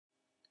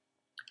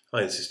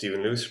Hi, this is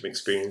Stephen Lewis from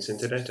Experience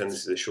Internet, and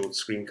this is a short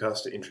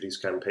screencast to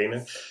introduce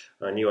Campaigner,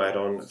 a new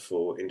add-on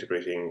for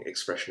integrating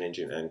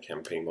ExpressionEngine and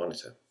Campaign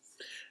Monitor.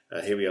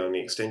 Here we are on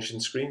the extension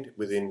screen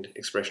within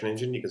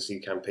ExpressionEngine. You can see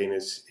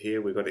Campaigners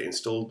here. We've got it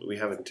installed, but we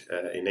haven't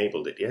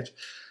enabled it yet.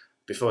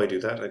 Before I do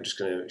that, I'm just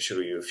going to show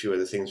you a few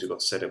other things we've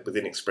got set up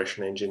within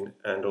ExpressionEngine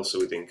and also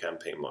within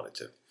Campaign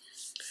Monitor.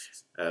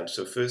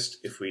 So first,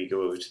 if we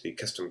go over to the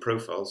custom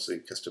profiles, the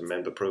custom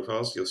member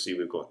profiles, you'll see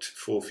we've got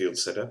 4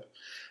 fields set up.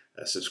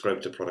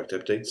 Subscribe to product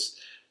updates,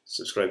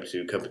 subscribe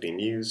to company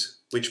news,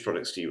 which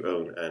products do you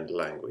own, and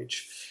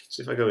language.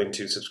 So if I go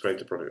into subscribe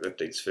to product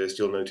updates first,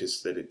 you'll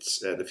notice that it's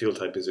the field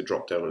type is a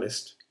drop-down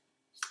list,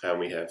 and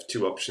we have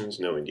 2 options,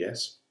 no and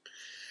yes.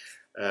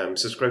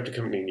 Subscribe to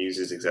company news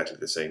is exactly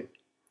the same.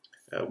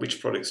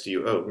 Which products do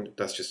you own?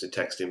 That's just a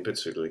text input,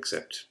 so it'll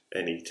accept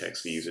any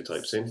text the user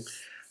types in.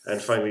 And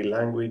finally,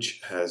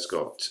 language has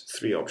got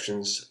 3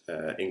 options,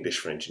 English,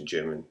 French and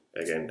German,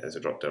 again as a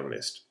drop-down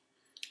list.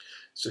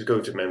 So if we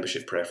go to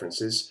membership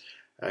preferences,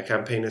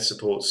 Campaigner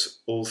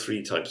supports all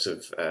 3 types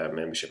of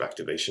membership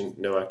activation: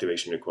 no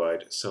activation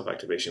required,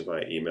 self-activation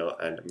via email,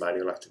 and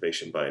manual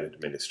activation by an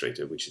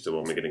administrator, which is the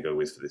one we're going to go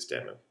with for this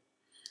demo.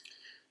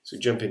 So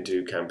jump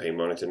into Campaign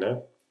Monitor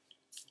now.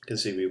 You can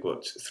see we've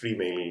got 3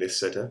 mailing lists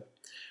set up: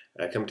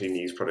 company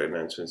news, product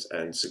announcements,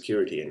 and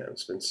security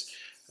announcements.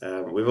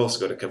 We've also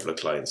got a couple of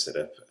clients set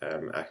up,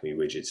 Acme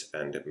Widgets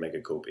and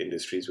Megacorp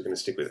Industries. We're going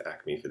to stick with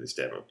Acme for this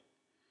demo.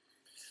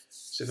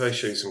 So if I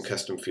show you some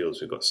custom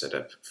fields we've got set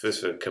up.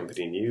 First, for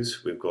company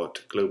news, we've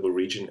got global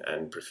region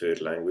and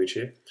preferred language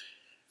here.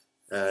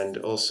 And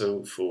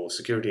also for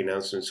security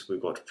announcements,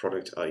 we've got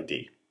product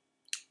ID.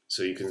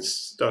 So you can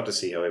start to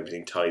see how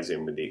everything ties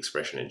in with the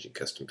ExpressionEngine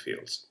custom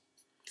fields.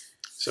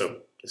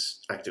 So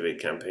let's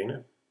activate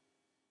Campaigner.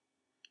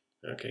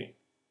 Okay.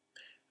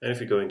 And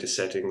if we go into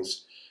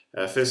settings,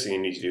 first thing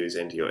you need to do is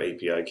enter your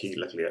API key.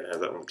 Luckily I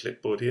have that on the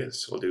clipboard here,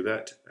 so I'll do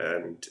that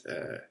and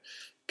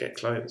get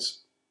clients.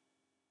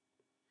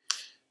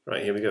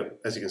 Right, here we go.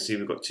 As you can see,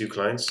 we've got 2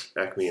 clients,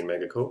 Acme and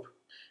Megacorp.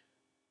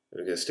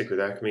 We're going to stick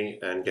with Acme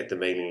and get the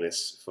mailing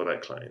list for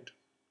that client.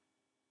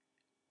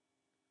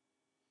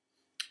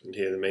 And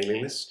here are the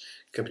mailing lists: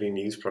 company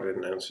news, product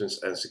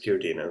announcements, and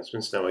security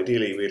announcements. Now,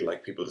 ideally, we'd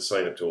like people to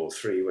sign up to all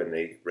 3 when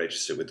they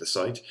register with the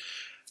site.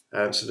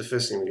 So the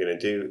first thing we're going to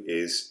do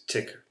is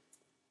tick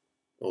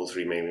all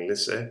 3 mailing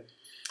lists there.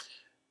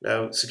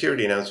 Now,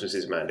 security announcements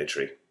is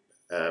mandatory.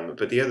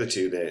 But the other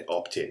 2, they're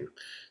opt-in.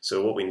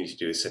 So what we need to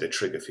do is set a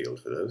trigger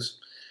field for those.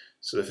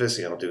 So the first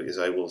thing I'll do is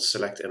I will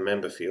select a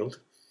member field.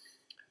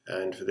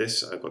 And for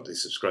this, I've got the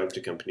subscribe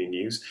to company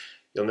news.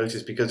 You'll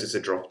notice because it's a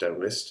drop-down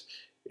list,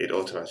 it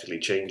automatically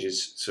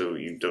changes, so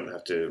you don't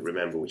have to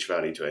remember which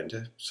value to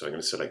enter. So I'm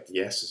going to select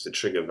yes as the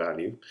trigger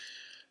value.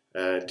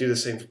 Do the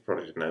same for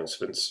product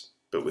announcements,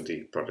 but with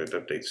the product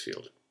updates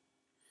field.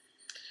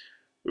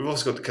 We've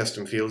also got the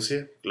custom fields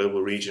here: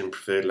 global region,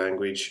 preferred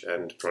language,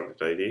 and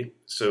product ID.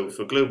 So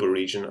for global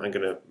region, I'm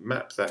going to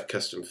map that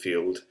custom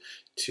field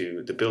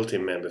to the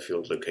built-in member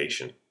field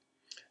location.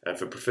 And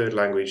for preferred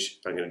language,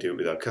 I'm going to do it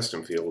with our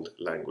custom field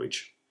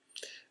language.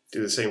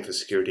 Do the same for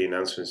security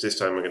announcements. This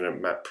time I'm going to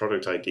map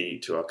product ID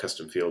to our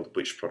custom field,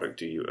 which product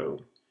do you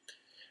own.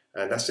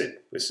 And that's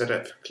it. We're set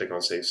up. Click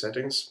on Save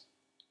Settings.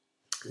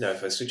 Now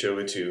if I switch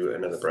over to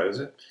another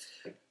browser,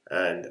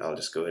 and I'll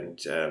just go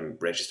and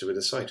register with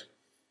the site.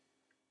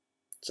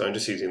 So I'm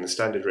just using the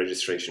standard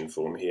registration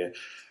form here.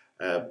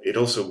 It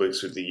also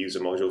works with the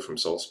user module from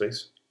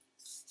SolSpace.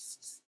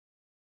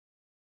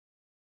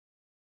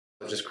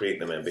 I'll just create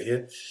the member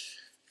here,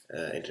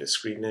 enter a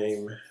screen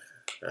name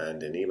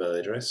and an email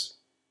address.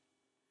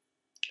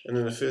 And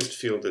then the first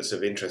field that's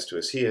of interest to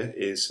us here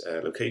is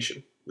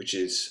location, which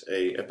is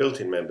a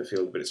built-in member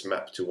field, but it's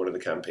mapped to one of the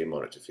Campaign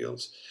Monitor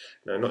fields.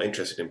 Now, I'm not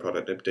interested in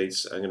product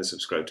updates. I'm going to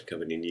subscribe to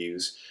company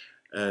news,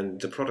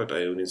 and the product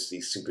I own is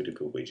the Super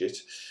Duper widget.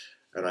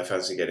 And I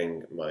fancy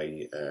getting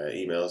my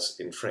emails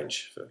in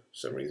French for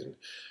some reason.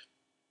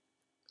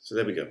 So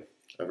there we go.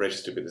 I've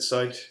registered with the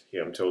site.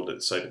 Here I'm told that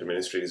the site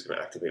administrator is going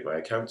to activate my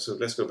account. So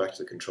let's go back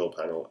to the control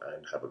panel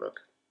and have a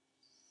look.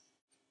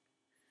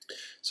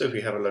 So if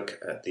we have a look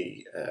at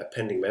the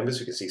pending members,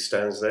 we can see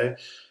Stan's there.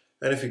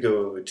 And if we go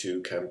over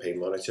to Campaign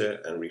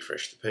Monitor and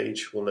refresh the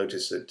page, we'll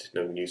notice that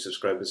no new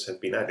subscribers have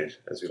been added,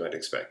 as we might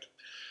expect.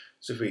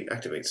 So if we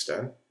activate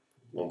Stan,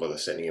 won't bother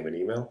sending him an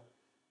email.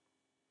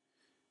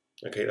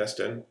 Okay, that's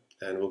done,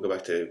 and we'll go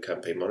back to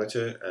Campaign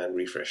Monitor and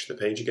refresh the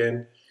page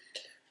again,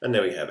 and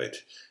there we have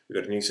it.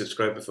 We've got a new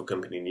subscriber for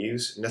company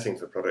news, nothing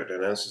for product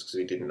announcements because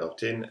we didn't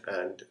opt in,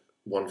 and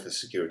 1 for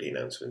security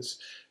announcements.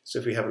 So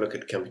if we have a look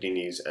at company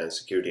news and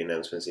security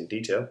announcements in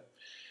detail,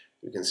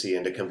 we can see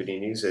under company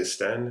news there's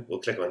Stan.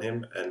 We'll click on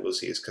him and we'll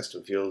see his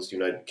custom fields,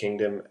 United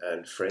Kingdom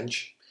and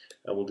French,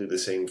 and we'll do the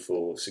same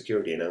for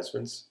security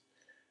announcements.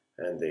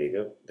 And there you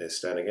go, there's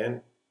Stan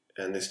again,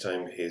 and this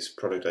time his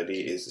product ID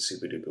is the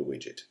Super Duper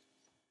widget.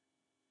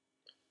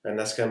 And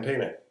that's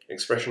Campaigner,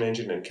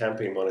 ExpressionEngine and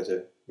Campaign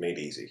Monitor made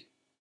easy.